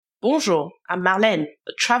Bonjour, I'm Marlène,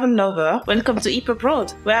 a travel lover. Welcome to Hip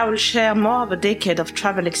Abroad, where I will share more of a decade of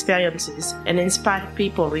travel experiences and inspire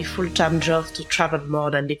people with full-time jobs to travel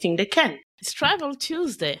more than they think they can. It's Travel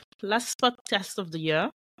Tuesday, last podcast of the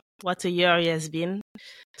year. What a year it has been.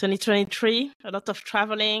 2023, a lot of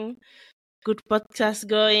traveling, good podcast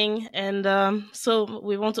going. And so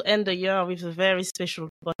we want to end the year with a very special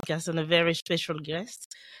podcast and a very special guest.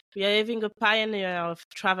 We are having a pioneer of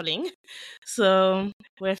traveling. So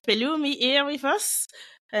we have Pelumi here with us.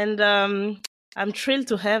 And I'm thrilled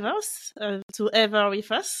to have her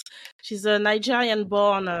with us. She's a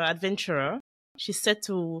Nigerian-born adventurer. She's set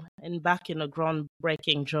to embark in a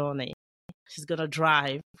groundbreaking journey. She's going to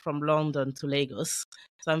drive from London to Lagos.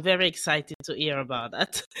 So I'm very excited to hear about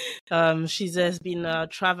that. She has been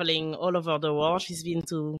traveling all over the world. She's been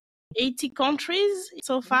to 80 countries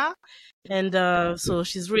so far. And so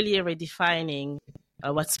she's really redefining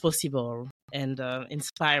what's possible and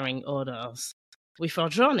inspiring others with her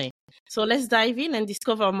journey. So let's dive in and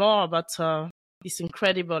discover more about this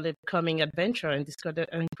incredible upcoming adventure and this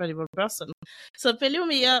incredible person. So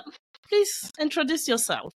Pelumi, please introduce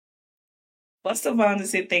yourself. First of all, I want to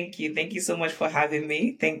say thank you. Thank you so much for having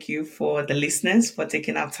me. Thank you for the listeners for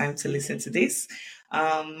taking our time to listen to this.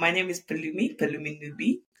 My name is Pelumi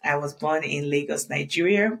Nubi. I was born in Lagos,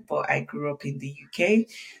 Nigeria, but I grew up in the UK.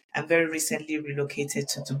 I'm very recently relocated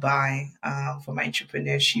to Dubai for my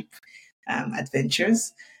entrepreneurship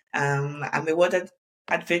adventures. I'm a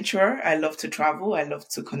adventurer. I love to travel. I love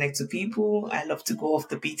to connect to people. I love to go off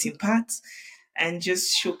the beaten path and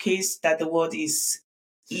just showcase that the world is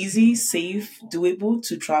easy, safe, doable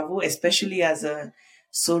to travel, especially as a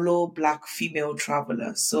solo Black female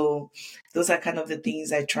traveler. So those are kind of the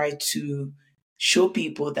things I try to show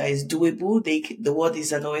people that is doable. The world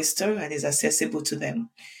is an oyster and is accessible to them.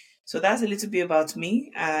 So that's a little bit about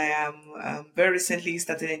me. I am very recently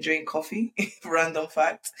started enjoying coffee. Random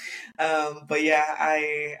fact, but yeah,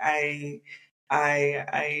 I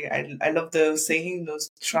love the saying, those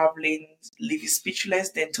traveling leave you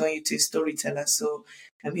speechless, then turn you to a storyteller. So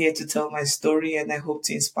I'm here to tell my story, and I hope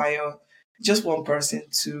to inspire just one person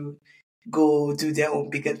to go do their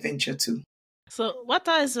own big adventure too. So what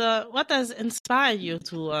has inspired you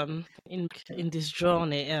to in this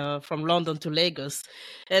journey from London to Lagos,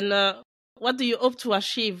 and what do you hope to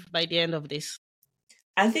achieve by the end of this?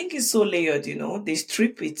 I think it's so layered, This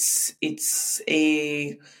trip, it's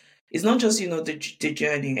not just the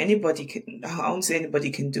journey. Anybody can. I won't say anybody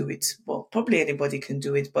can do it, but probably anybody can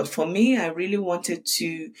do it. But for me, I really wanted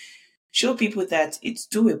to show people that it's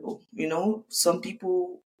doable. Some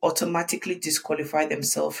people automatically disqualify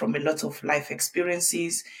themselves from a lot of life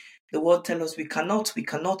experiences. The world tell us we cannot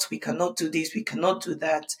do this, we cannot do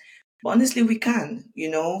that. But honestly, we can.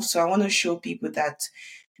 So I want to show people that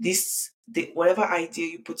whatever idea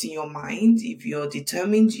you put in your mind, if you're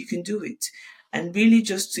determined, you can do it. And really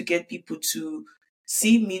just to get people to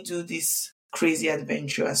see me do this crazy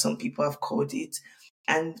adventure, as some people have called it,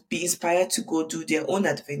 and be inspired to go do their own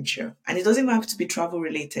adventure. And it doesn't have to be travel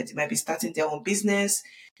related. It might be starting their own business,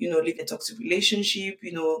 live a toxic relationship,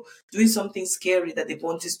 doing something scary that they've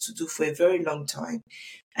wanted to do for a very long time.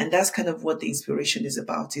 And that's kind of what the inspiration is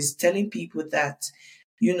about, is telling people that,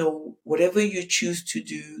 whatever you choose to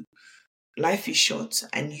do, life is short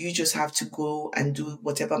and you just have to go and do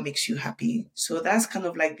whatever makes you happy. So that's kind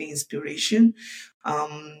of like the inspiration.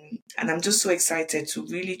 And I'm just so excited to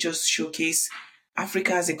really just showcase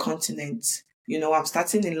Africa as a continent. I'm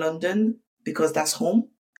starting in London because that's home,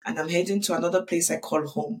 and I'm heading to another place I call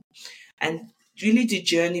home. And really the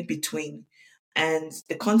journey between, and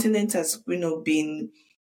the continent has,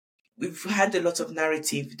 we've had a lot of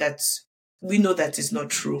narrative that we know that is not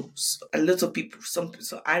true. So a lot of people, so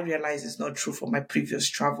I realize it's not true from my previous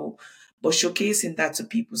travel, but showcasing that to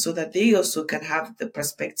people so that they also can have the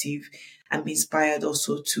perspective and be inspired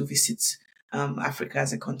also to visit Africa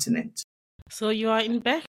as a continent. So you are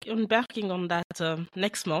embarking on that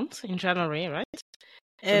next month in January, right?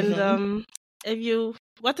 And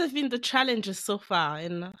what have been the challenges so far,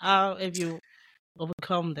 and how have you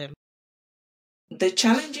overcome them? The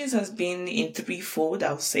challenges has been in threefold,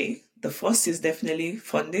 I'll say. The first is definitely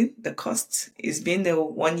funding. The cost is been the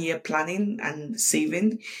 1 year planning and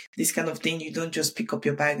saving. This kind of thing, you don't just pick up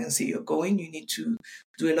your bag and say you're going. You need to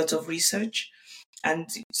do a lot of research. And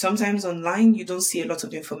sometimes online, you don't see a lot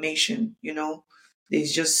of information,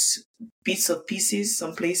 There's just bits of pieces,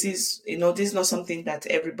 some places, this is not something that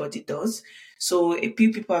everybody does. So a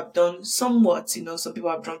few people have done somewhat, some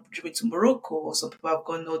people have driven to Morocco, or some people have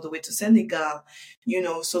gone all the way to Senegal,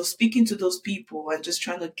 so speaking to those people and just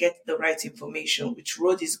trying to get the right information, which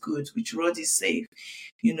road is good, which road is safe,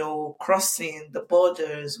 crossing the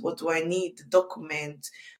borders, what do I need, the document,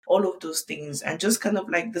 all of those things, and just kind of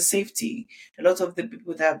like the safety. A lot of the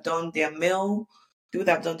people that have done their mail, people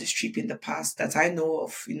that have done this trip in the past that I know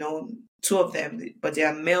of, two of them, but they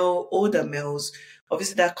are older males.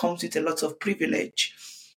 Obviously, that comes with a lot of privilege.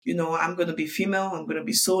 I'm going to be female, I'm going to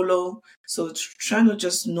be solo. So trying to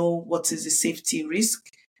just know what is the safety risk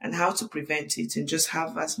and how to prevent it, and just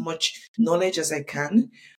have as much knowledge as I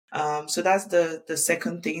can. So that's the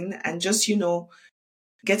second thing. And just,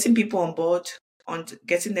 getting people on board, on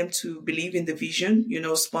getting them to believe in the vision,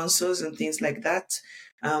 sponsors and things like that,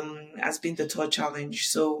 has been the third challenge.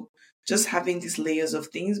 So just having these layers of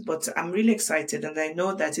things, but I'm really excited, and I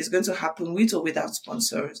know that it's going to happen with or without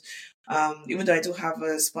sponsors. Even though I do have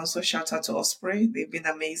a sponsor, shout out to Osprey. They've been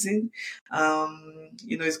amazing.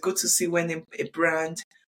 It's good to see when a brand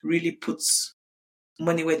really puts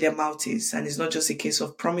money where their mouth is, and it's not just a case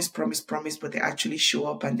of promise, but they actually show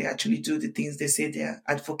up and they actually do the things they say they're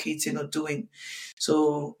advocating or doing.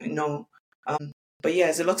 So, but yeah,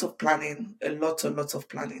 it's a lot of planning, a lot of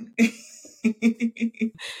planning.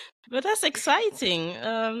 But that's exciting.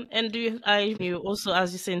 And you also,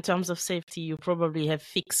 as you say, in terms of safety, you probably have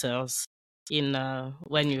fixers in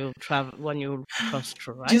when you cross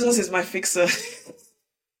through, right? Jesus is my fixer.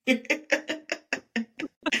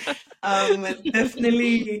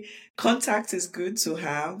 Definitely contact is good to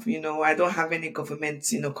have. I don't have any government,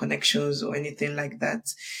 connections or anything like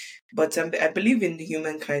that. But I believe in the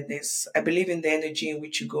human kindness. I believe in the energy in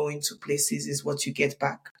which you go into places is what you get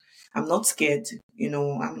back. I'm not scared,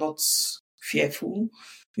 I'm not fearful.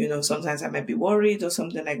 Sometimes I might be worried or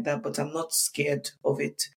something like that, but I'm not scared of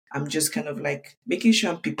it. I'm just kind of like making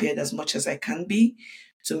sure I'm prepared as much as I can be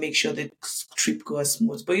to make sure the trip goes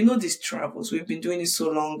smooth. But these travels, we've been doing it so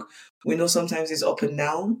long. We know sometimes it's up and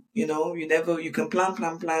down, you can plan,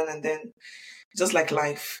 and then just like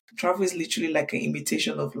life. Travel is literally like an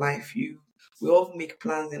imitation of life. We all make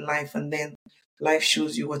plans in life, and then life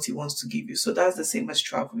shows you what it wants to give you. So that's the same as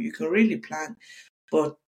travel. You can really plan,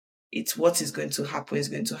 but it's what is going to happen is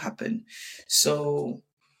going to happen. So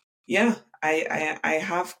yeah, I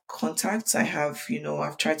have contacts. I have,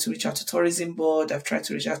 I've tried to reach out to tourism board. I've tried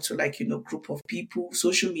to reach out to group of people.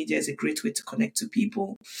 Social media is a great way to connect to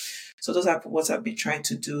people. So those are what I've been trying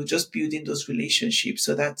to do, just building those relationships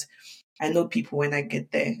so that I know people when I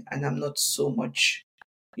get there, and I'm not so much,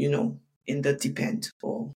 in the deep end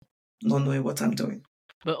or not knowing what I'm doing.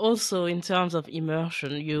 But also in terms of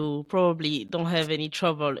immersion, you probably don't have any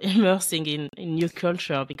trouble immersing in new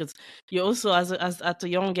culture, because you also, as at a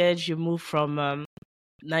young age, you moved from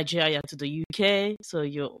Nigeria to the UK, so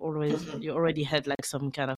you already had like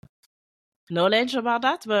some kind of knowledge about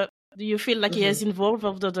that. But do you feel like it has evolved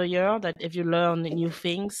over the year, that if you learn new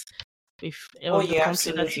things with all the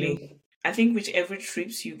country that you... I think with every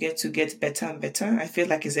trips you get better and better. I feel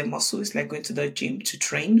like it's a muscle. It's like going to the gym to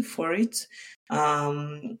train for it.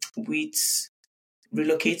 With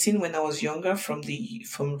relocating when I was younger from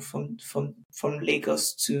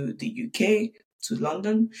Lagos to the UK to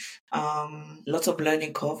London, a lot of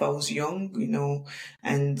learning curve. I was young,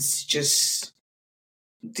 and just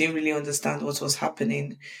didn't really understand what was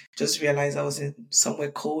happening. Just realized I was in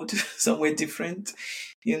somewhere cold, somewhere different,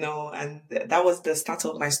 and that was the start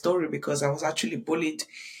of my story, because I was actually bullied,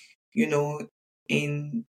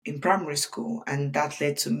 in primary school, and that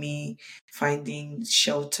led to me finding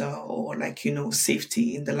shelter or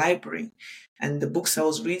safety in the library. And the books I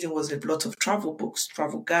was reading was a lot of travel books,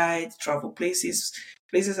 travel guides, travel places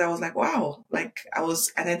I was like, wow, and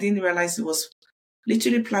I didn't realize it was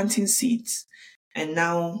literally planting seeds. And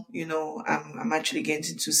now, I'm actually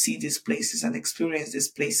getting to see these places and experience these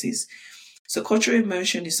places. So cultural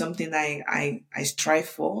immersion is something I strive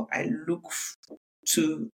for. I look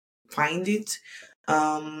to find it.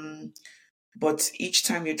 But each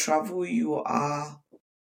time you travel, you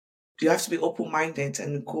have to be open-minded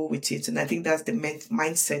and go with it. And I think that's the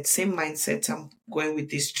same mindset I'm going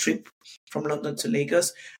with this trip from London to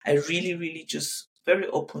Lagos. I really, really just very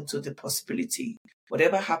open to the possibility.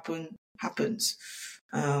 Whatever happens.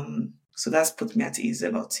 So that's put me at ease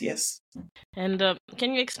a lot, yes. And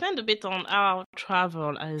can you expand a bit on how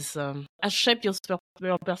travel has shaped your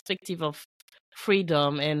perspective of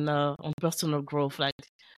freedom and on personal growth? Like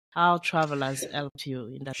how travel has helped you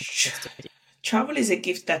in that perspective? Travel is a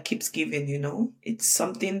gift that keeps giving, It's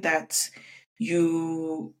something that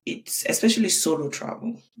it's especially solo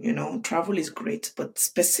travel, travel is great, but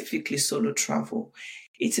specifically solo travel,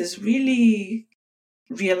 it is really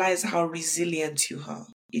realize how resilient you are.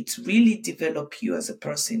 It really develop you as a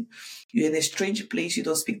person. You're in a strange place, you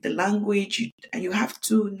don't speak the language, and you have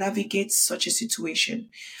to navigate such a situation.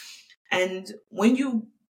 And when you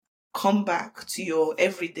come back to your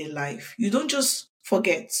everyday life, you don't just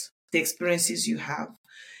forget the experiences you have.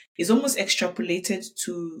 It's almost extrapolated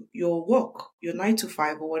to your work, your 9 to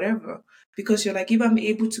 5 or whatever. Because you're like, if I'm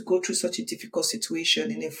able to go through such a difficult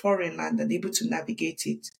situation in a foreign land and able to navigate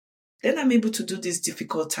it, then I'm able to do these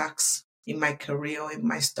difficult tasks in my career or in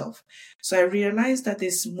my stuff. So I realized that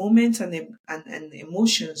there's moments and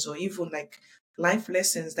emotions or even like life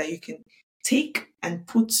lessons that you can take and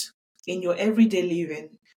put in your everyday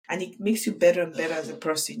living, and it makes you better and better as a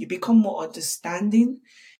person. You become more understanding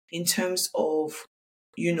in terms of,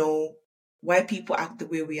 why people act the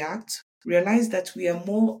way we act. Realize that we are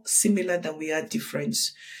more similar than we are different.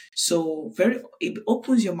 So it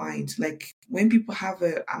opens your mind. Like when people have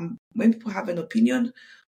an opinion,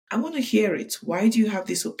 I want to hear it. Why do you have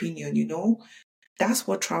this opinion? That's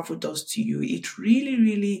what travel does to you. It really,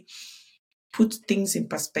 really puts things in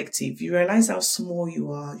perspective. You realize how small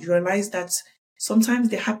you are. You realize that sometimes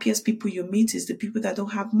the happiest people you meet is the people that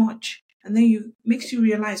don't have much. And then makes you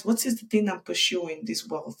realize, what is the thing I'm pursuing, this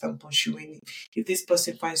wealth I'm pursuing, if this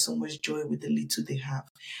person finds so much joy with the little they have.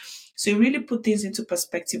 So you really put things into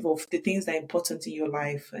perspective of the things that are important in your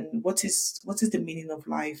life, and what is the meaning of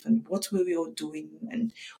life, and what were we all doing,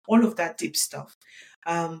 and all of that deep stuff.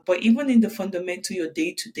 But even in the fundamental, your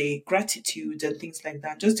day-to-day gratitude and things like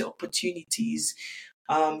that, just the opportunities,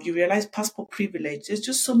 you realize passport privilege. There's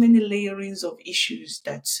just so many layerings of issues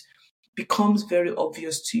that becomes very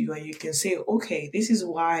obvious to you, and you can say, okay, this is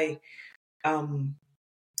why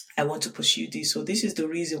I want to pursue this, so this is the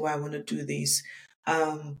reason why I want to do this.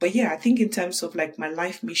 But yeah, I think in terms of like my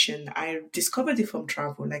life mission, I discovered it from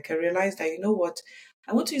travel. Like I realized that, what,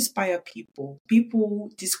 I want to inspire people.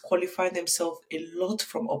 People disqualify themselves a lot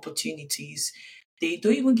from opportunities. They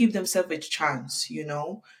don't even give themselves a chance,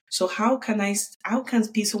 So how can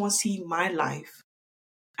someone see my life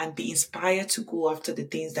and be inspired to go after the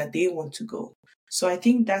things that they want to go? So I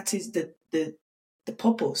think that is the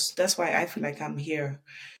purpose. That's why I feel like I'm here.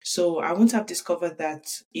 So I wouldn't have discovered that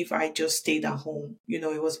if I just stayed at home.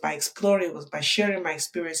 It was by exploring, it was by sharing my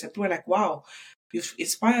experience. And people were like, wow, you've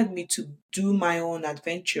inspired me to do my own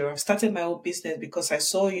adventure. I've started my own business because I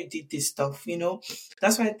saw you did this stuff,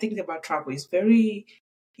 That's why I think about travel. It's very,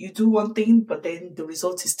 you do one thing, but then the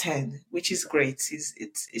result is 10, which is great.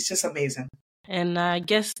 It's just amazing. And I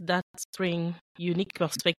guess that brings unique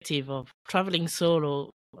perspective of traveling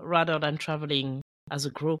solo rather than traveling as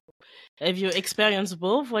a group. Have you experienced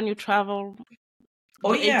both when you travel?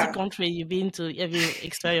 Oh, The yeah. 80 countries you've been to, have you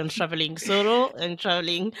experienced traveling solo and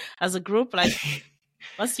traveling as a group? Like,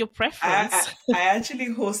 what's your preference? I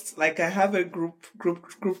actually host, like, I have a group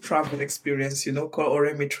travel experience, called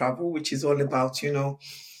Oremi Travel, which is all about,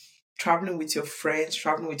 traveling with your friends,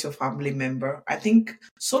 traveling with your family member. I think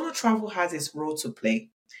solo travel has its role to play,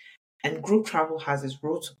 and group travel has its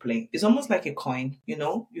role to play. It's almost like a coin,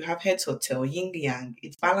 you have heads or tail, yin yang.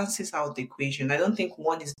 It balances out the equation. I don't think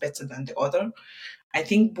one is better than the other. I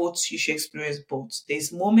think both, you should experience both.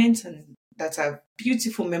 There's moments and that are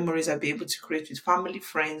beautiful memories I'll be able to create with family,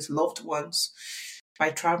 friends, loved ones by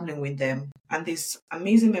traveling with them. And this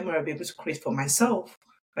amazing memory I'll be able to create for myself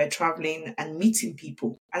by traveling and meeting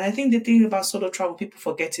people. And I think the thing about solo travel people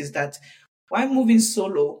forget is that while moving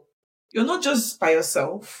solo, you're not just by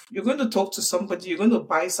yourself. You're going to talk to somebody, you're going to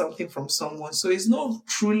buy something from someone. So it's not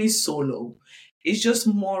truly solo. It's just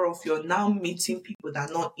more of you're now meeting people that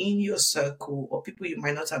are not in your circle, or people you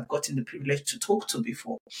might not have gotten the privilege to talk to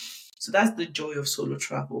before. So that's the joy of solo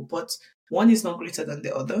travel. But one is not greater than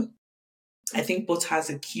the other. I think both has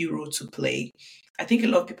a key role to play. I think a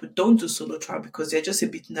lot of people don't do solo travel because they're just a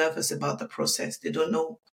bit nervous about the process. They don't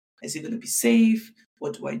know, is it going to be safe?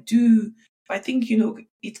 What do I do? But I think,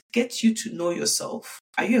 it gets you to know yourself.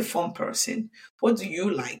 Are you a fun person? What do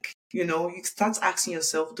you like? You start asking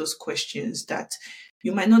yourself those questions that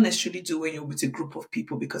you might not necessarily do when you're with a group of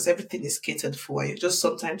people, because everything is catered for. You're just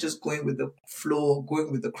sometimes just going with the flow,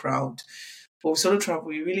 going with the crowd. But with solo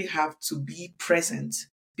travel, you really have to be present,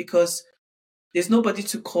 because there's nobody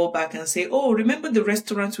to call back and say, oh, remember the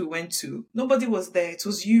restaurant we went to? Nobody was there. It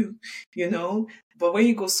was you, But when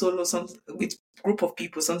you go solo with a group of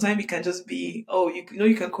people, sometimes it can just be, oh,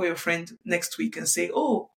 you can call your friend next week and say,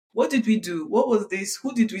 oh, what did we do? What was this?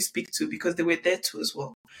 Who did we speak to? Because they were there too as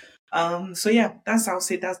well. So yeah, I'll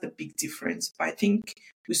say that's the big difference. But I think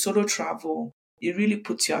with solo travel, it really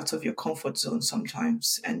puts you out of your comfort zone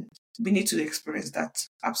sometimes. And we need to experience that.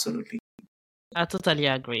 Absolutely. I totally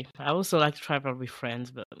agree. I also like to travel with friends,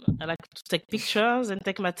 but I like to take pictures and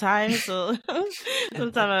take my time. So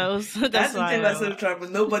sometimes I also, That's that's the thing why about solo travel.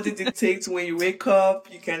 Nobody dictates when you wake up.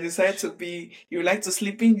 You can decide to be, you like to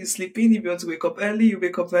sleep in, you sleep in. If you want to wake up early, you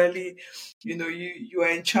wake up early. You are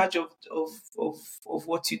in charge of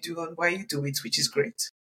what you do and why you do it, which is great.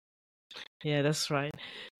 yeah, that's right.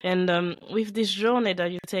 And with this journey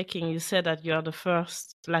that you're taking, you said that you are the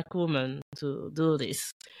first Black woman to do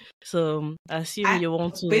this. So I assume you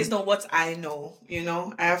want to. Based on what I know,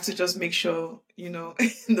 I have to just make sure,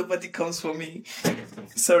 nobody comes for me.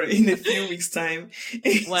 Sorry, in a few weeks' time.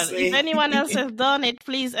 Well, if anyone else has done it,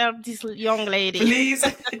 please help this young lady. Please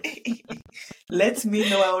let me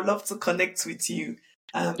know. I would love to connect with you.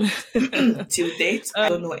 Till date, I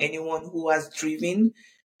don't know anyone who has driven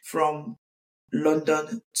from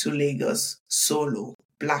London to Lagos solo,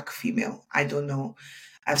 Black female. I don't know.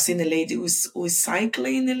 I've seen a lady who is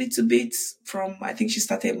cycling a little bit from, I think she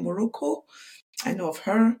started in Morocco. I know of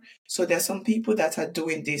her. So there's some people that are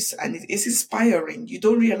doing this, and it is inspiring. You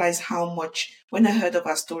don't realize how much. When I heard of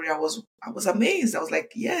her story, I was amazed. I was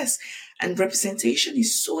like, yes. And representation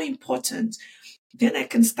is so important. Then I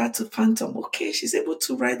can start to phantom, okay, she's able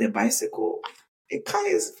to ride a bicycle. A car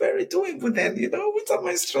is very doable then, what am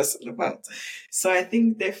I stressing about? So I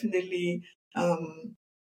think definitely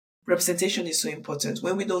representation is so important.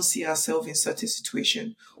 When we don't see ourselves in certain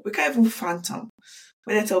situation, we can't even phantom.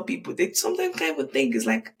 When I tell people, they sometimes kind of think it's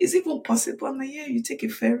like, is it even possible? I'm like, yeah, you take a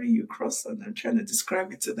ferry, you cross, and I'm trying to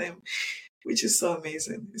describe it to them, which is so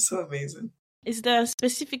amazing. It's so amazing. Is there a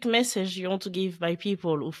specific message you want to give by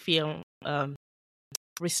people who feel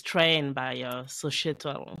restrained by a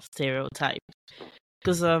societal stereotype?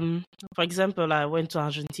 Because, for example, I went to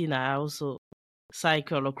Argentina. I also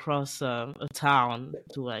cycle across a town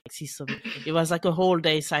to like see some. It was like a whole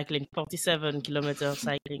day cycling, 47 kilometers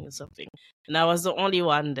cycling or something. And I was the only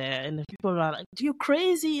one there. And the people were like, "You're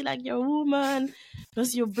crazy! Like you're a woman,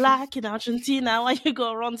 because you're Black in Argentina. Why you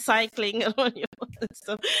go around cycling?"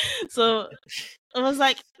 So it was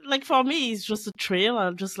like for me, it's just a thrill.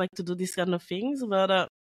 I just like to do these kind of things. But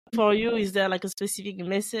for you, is there like a specific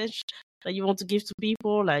message that you want to give to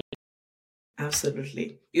people? Like,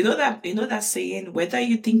 absolutely. You know that saying, whether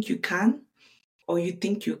you think you can or you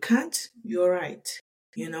think you can't, you're right.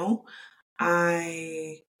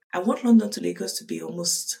 I want London to Lagos to be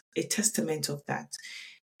almost a testament of that.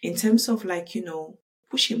 In terms of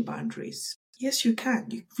pushing boundaries. Yes, you can.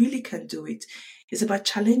 You really can do it. It's about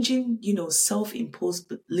challenging,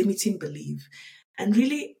 self-imposed limiting belief and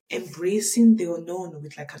really embracing the unknown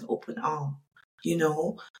with like an open arm.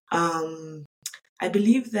 I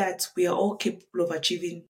believe that we are all capable of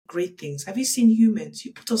achieving great things. Have you seen humans?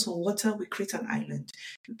 You put us on water, we create an island.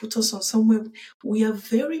 You put us on somewhere, we are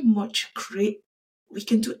very much we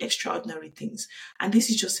can do extraordinary things. And this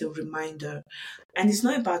is just a reminder. And it's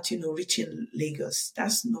not about, reaching Lagos.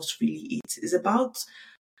 That's not really it. It's about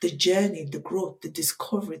the journey, the growth, the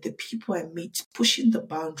discovery, the people I meet, pushing the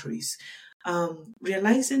boundaries,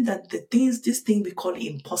 realizing that this thing we call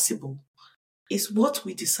impossible is what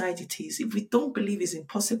we decide it is. If we don't believe it's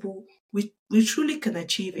impossible, we truly can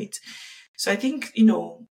achieve it. So I think,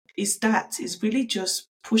 it's really just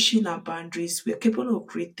pushing our boundaries. We are capable of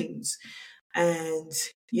great things. And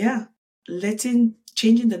yeah,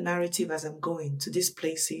 changing the narrative as I'm going to these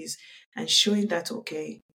places and showing that,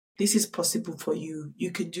 okay, this is possible for you.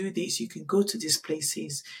 You can do this. You can go to these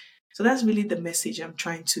places. So that's really the message I'm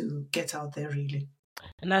trying to get out there, really.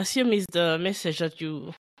 And I assume it's the message that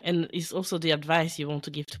and it's also the advice you want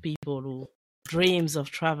to give to people who dreams of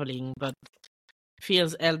traveling, but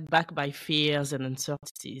feels held back by fears and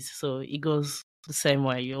uncertainties. So it goes the same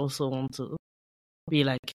way. You also want to be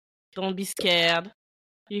like, don't be scared.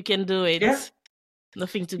 You can do it. Yeah.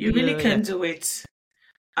 Nothing to You really can do it.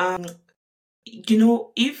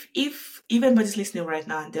 If anybody's listening right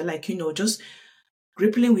now and they're like, just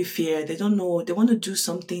grappling with fear, they don't know, they want to do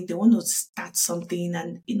something, they want to start something,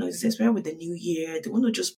 and it's especially with the new year, they want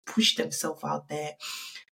to just push themselves out there.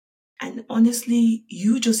 And honestly,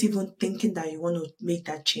 you just even thinking that you want to make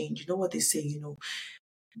that change, you know what they say,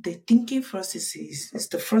 the thinking process is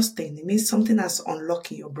the first thing. It means something that's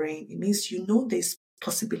unlocking your brain. It means there's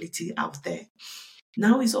possibility out there.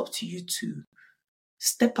 Now it's up to you to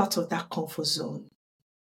step out of that comfort zone,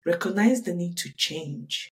 recognize the need to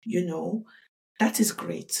change, that is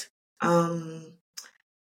great.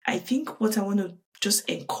 I think what I want to just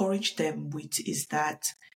encourage them with is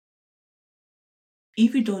that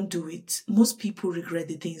if you don't do it, most people regret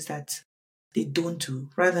the things that they don't do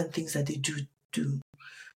rather than things that they do.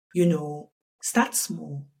 Start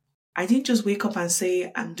small. I didn't just wake up and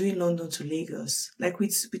say, I'm doing London to Lagos. Like we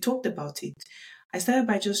talked about it. I started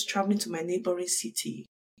by just traveling to my neighboring city,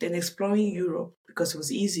 then exploring Europe because it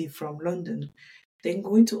was easy from London, then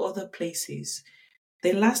going to other places.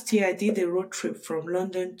 Then last year, I did a road trip from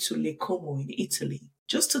London to Lake Como in Italy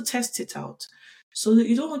just to test it out. So that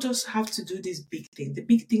you don't just have to do this big thing. The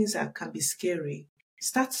big things that can be scary.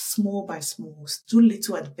 Start small by small. Do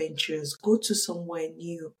little adventures. Go to somewhere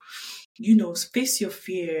new. Face your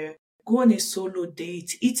fear. Go on a solo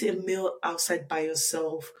date. Eat a meal outside by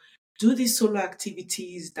yourself. Do these solo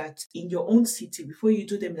activities that in your own city before you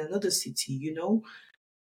do them in another city.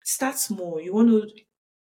 Start small. You want to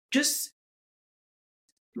just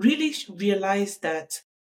really realize that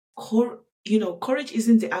courage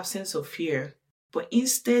isn't the absence of fear, but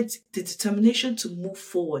instead the determination to move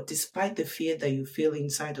forward despite the fear that you feel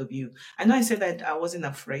inside of you. I know I said that I wasn't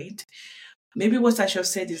afraid. Maybe what I should have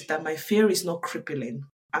said is that my fear is not crippling.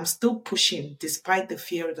 I'm still pushing despite the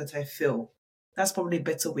fear that I feel. That's probably a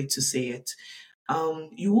better way to say it.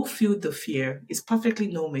 You will feel the fear. It's perfectly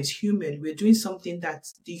normal. It's human. We're doing something that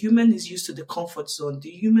the human is used to the comfort zone. The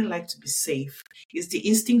human like to be safe. It's the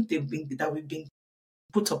instinct that we've been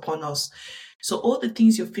put upon us. So all the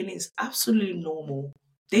things you're feeling is absolutely normal.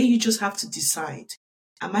 Then you just have to decide,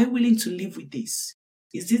 am I willing to live with this?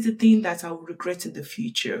 Is this the thing that I will regret in the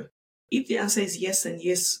future? If the answer is yes and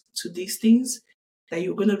yes to these things, that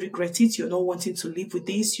you're going to regret it, you're not wanting to live with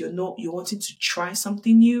this, you're wanting to try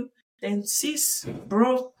something new, then sis,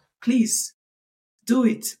 bro, please do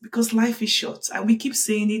it, because life is short. And we keep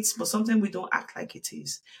saying it, but sometimes we don't act like it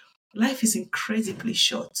is. Life is incredibly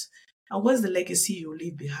short. And what's the legacy you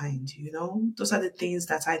leave behind? Those are the things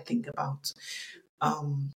that I think about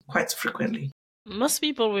quite frequently. Most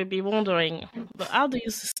people will be wondering, but how do you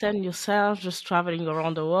sustain yourself just traveling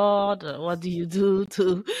around the world? What do you do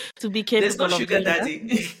to be There's no capable of sugar doing that?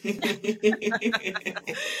 daddy.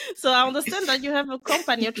 So I understand that you have a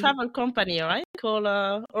company, a travel company, right? Called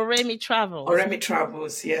Oremi Travels. Oremi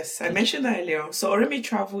Travels, yes. I mentioned that earlier. So Oremi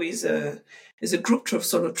Travel is a group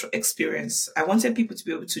solo experience. I wanted people to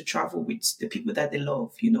be able to travel with the people that they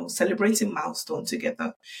love, celebrating milestone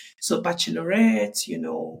together. So bachelorette,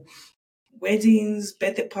 weddings,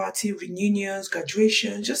 birthday party, reunions,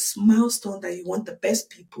 graduation, just milestone that you want the best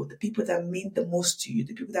people, the people that mean the most to you,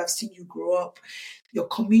 the people that have seen you grow up, your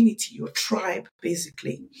community, your tribe,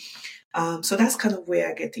 basically. So that's kind of where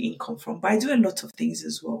I get the income from. But I do a lot of things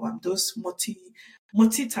as well. I'm those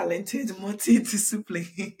multi-talented, multi-disciplined.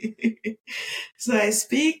 So I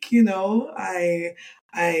speak, I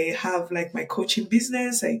have like my coaching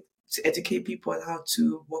business. I to educate people on how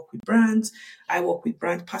to work with brands. I work with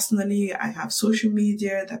brand personally. I have social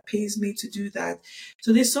media that pays me to do that.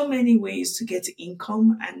 So there's so many ways to get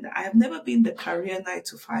income, and I've never been the career 9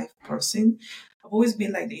 to 5 person. I've always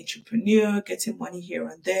been like the entrepreneur, getting money here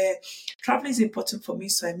and there. Traveling is important for me,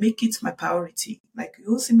 so I make it my priority. Like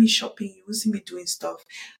you will see me shopping, you will see me doing stuff.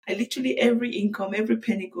 I literally, every income, every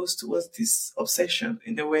penny goes towards this obsession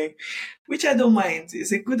in a way, which I don't mind.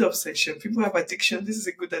 It's a good obsession. People have addiction. This is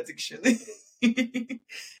a good addiction.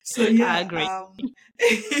 So I yeah, agree.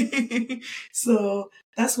 so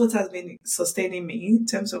that's what has been sustaining me in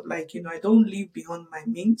terms of like, I don't live beyond my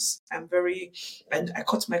means. And I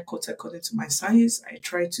cut my coat according to my size. I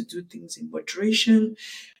try to do things in moderation.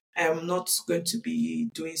 I'm not going to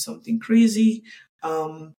be doing something crazy.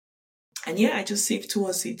 And yeah, I just save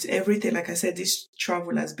towards it. Everything, like I said, this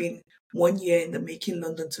travel has been 1 year in the making,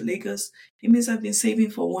 London to Lagos. It means I've been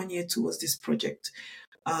saving for 1 year towards this project.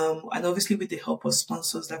 And obviously with the help of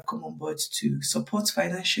sponsors that come on board to support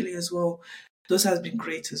financially as well, those has been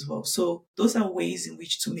great as well. So those are ways in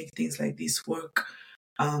which to make things like this work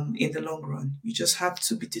in the long run. You just have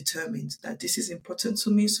to be determined that this is important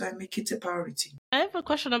to me, so I make it a priority. I have a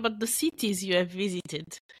question about the cities you have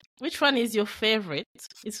visited. Which one is your favorite?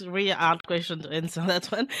 It's a really hard question to answer that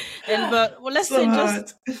one. But let's So say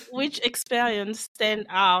hard. just which experience stand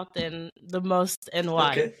out and the most and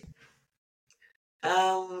why? Okay.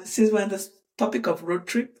 Since we're on the topic of road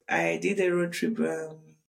trip, I did a road trip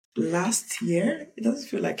last year. It doesn't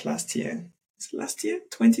feel like last year. It's last year,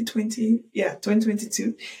 2020. Yeah,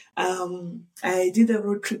 2022. I did a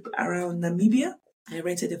road trip around Namibia. I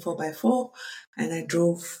rented a 4x4 and I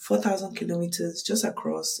drove 4,000 kilometers just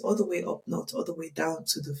across, all the way up north, all the way down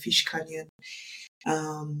to the Fish Canyon,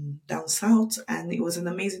 down south. And it was an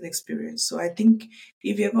amazing experience. So I think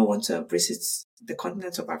if you ever want to visit the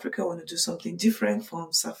continent of Africa, want to do something different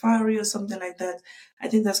from safari or something like that, I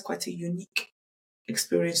think that's quite a unique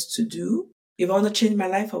experience to do. if I want to change my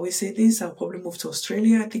life, I always say this, I'll probably move to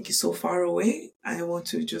Australia. I think it's so far away. I want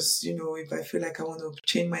to just, if I feel like I want to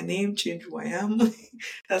change my name, change who I am,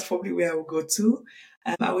 that's probably where I will go to.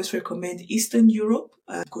 I always recommend Eastern Europe.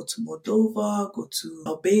 Go to Moldova, go to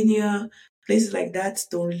Albania. Places like that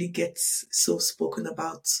don't really get so spoken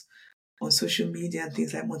about on social media, and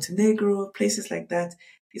things like Montenegro, places like that.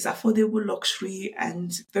 It's affordable luxury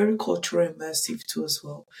and very cultural immersive too as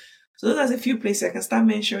well. So those are a few places. I can start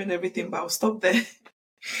mentioning everything, but I'll stop there.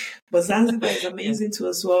 But Zanzibar is amazing too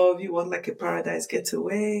as well. If you want like a paradise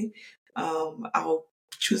getaway, I'll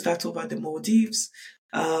choose that over the Maldives.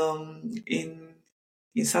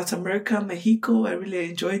 In South America, Mexico, I really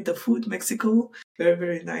enjoyed the food. Mexico, very,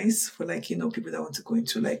 very nice for people that want to go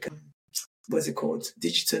into what's it called?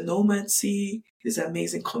 Digital nomadsy. There's an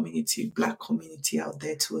amazing community, Black community out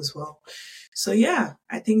there too as well. So yeah,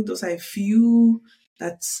 I think those are a few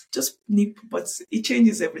that's just neat, but it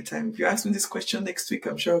changes every time. If you ask me this question next week,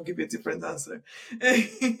 I'm sure I'll give you a different answer.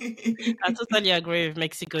 I totally agree with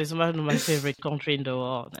Mexico. It's one of my favorite countries in the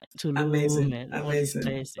world. Like Tulum and all these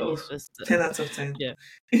places. It's just 10 out of 10. Yeah,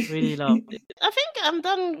 really love it. I think I'm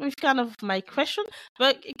done with kind of my question,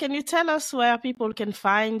 but can you tell us where people can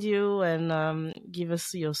find you and give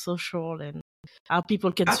us your social and how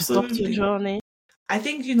people can support your journey? I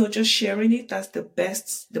think, just sharing it, that's the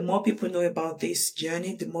best. The more people know about this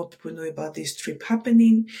journey, the more people know about this trip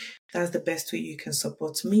happening. That's the best way you can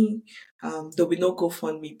support me. There'll be no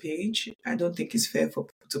GoFundMe page. I don't think it's fair for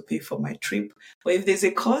people to pay for my trip. But if there's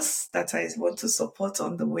a cause that I want to support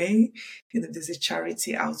on the way, there's a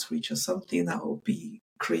charity outreach or something, I will be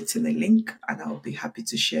creating a link and I'll be happy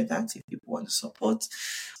to share that if people want to support.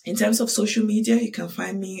 In terms of social media, you can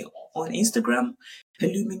find me on Instagram,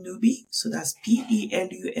 Pelumi Nubi. So that's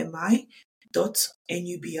PELUMI.NUBI.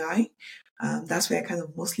 That's where I kind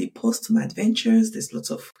of mostly post my adventures. There's lots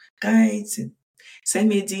of guides, and send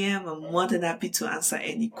me a DM. I'm more than happy to answer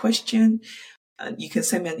any question. You can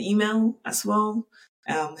send me an email as well.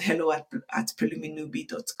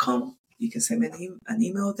 hello@peluminubi.com. You can send me an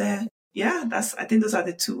email there. Yeah, I think those are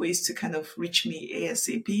the two ways to kind of reach me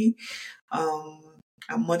ASAP.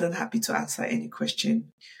 I'm more than happy to answer any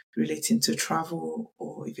question relating to travel,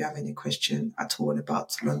 or if you have any question at all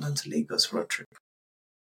about London to Lagos road trip.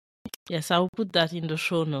 Yes, I'll put that in the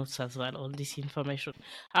show notes as well, all this information.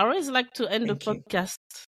 I always like to end the podcast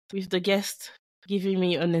with the guest giving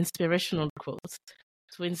me an inspirational quote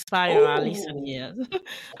to inspire our listeners,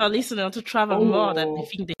 our listener to travel more than they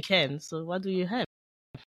think they can. So what do you have?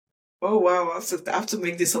 Oh wow! So I have to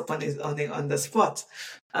make this up on the spot.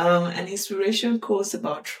 An inspiration quote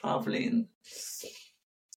about traveling.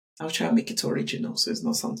 I'll try and make it original, so it's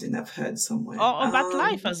not something I've heard somewhere. Or about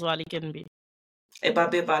life as well, it can be.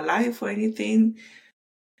 About life or anything.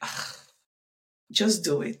 Just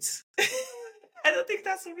do it. I don't think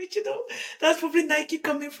that's original. That's probably Nike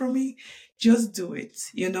coming from me. Just do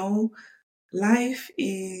it. Life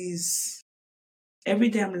is... Every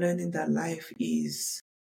day I'm learning that life is...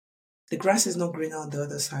 The grass is not greener on the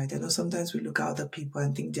other side. I know sometimes we look at other people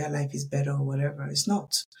and think their life is better or whatever. It's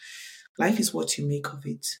not. Life is what you make of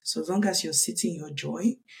it. So as long as you're sitting your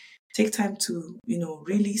joy, take time to,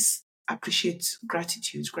 really appreciate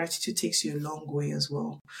gratitude. Gratitude takes you a long way as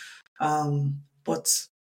well. But,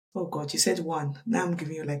 oh God, you said one. Now I'm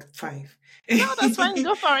giving you like 5. No, that's fine.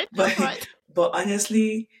 Go for it. But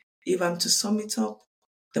honestly, if I'm to sum it up,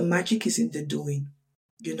 the magic is in the doing.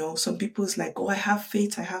 Some people's like, oh, I have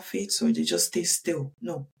faith, so they just stay still.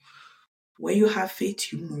 No. When you have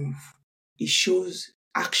faith, you move. It shows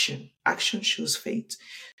action. Action shows faith.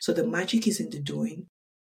 So the magic is in the doing.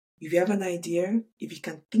 If you have an idea, if you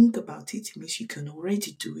can think about it, it means you can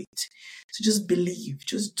already do it. So just believe,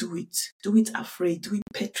 just do it. Do it afraid, do it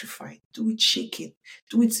petrified, do it shaking,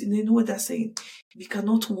 do it, you know what they're saying? If you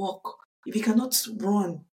cannot walk, if you cannot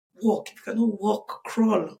run, walk. If you cannot walk,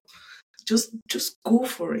 crawl. Just go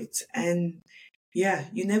for it. And yeah,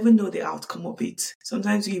 you never know the outcome of it.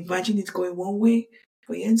 Sometimes you imagine it going one way,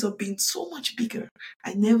 but it ends up being so much bigger.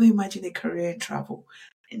 I never imagined a career in travel.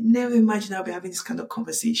 I never imagined I'll be having this kind of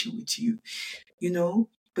conversation with you,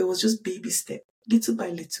 but it was just baby step, little by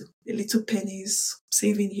little, the little pennies,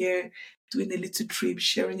 saving here, doing a little trip,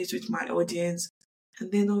 sharing it with my audience. And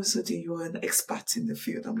then all of a sudden you're an expert in the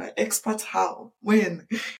field. I'm like, expert how? When?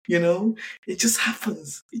 It just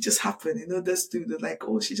happens. It just happened. This dude, like,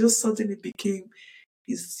 oh, she just suddenly became,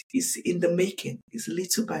 is in the making. It's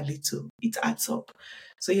little by little. It adds up.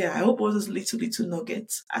 So yeah, I hope all those little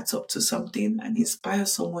nuggets adds up to something and inspire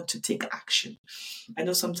someone to take action. I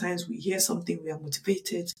know sometimes we hear something, we are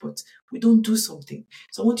motivated, but we don't do something.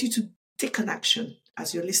 So I want you to take an action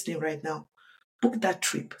as you're listening right now. book that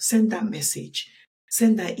trip, send that message,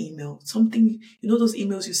 send that email, something, those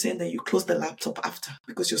emails you send and you close the laptop after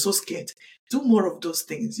because you're so scared. Do more of those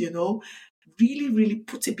things, really, really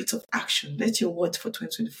put a bit of action. Let your word for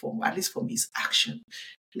 2024, at least for me, is action.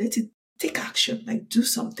 Let it take action, like do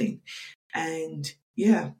something. And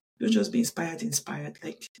yeah, don't just be inspired.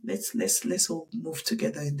 Like let's all move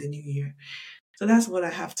together in the new year. So that's what I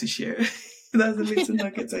have to share. That's the little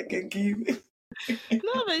nuggets I can give.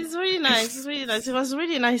 No, but it's really nice. It's really nice. It was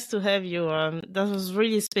really nice to have you. That was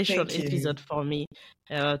really a special episode for me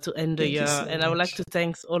to end the year. And I would like to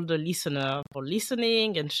thank all the listeners for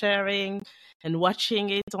listening and sharing and watching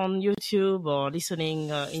it on YouTube or listening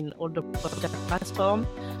in all the podcast platforms.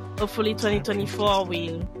 Hopefully 2024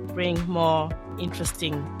 will bring more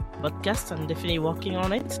interesting podcasts. I'm definitely working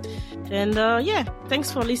on it. And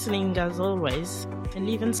thanks for listening as always, and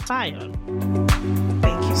live inspired.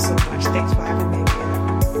 Thank you so much. Thanks for having me.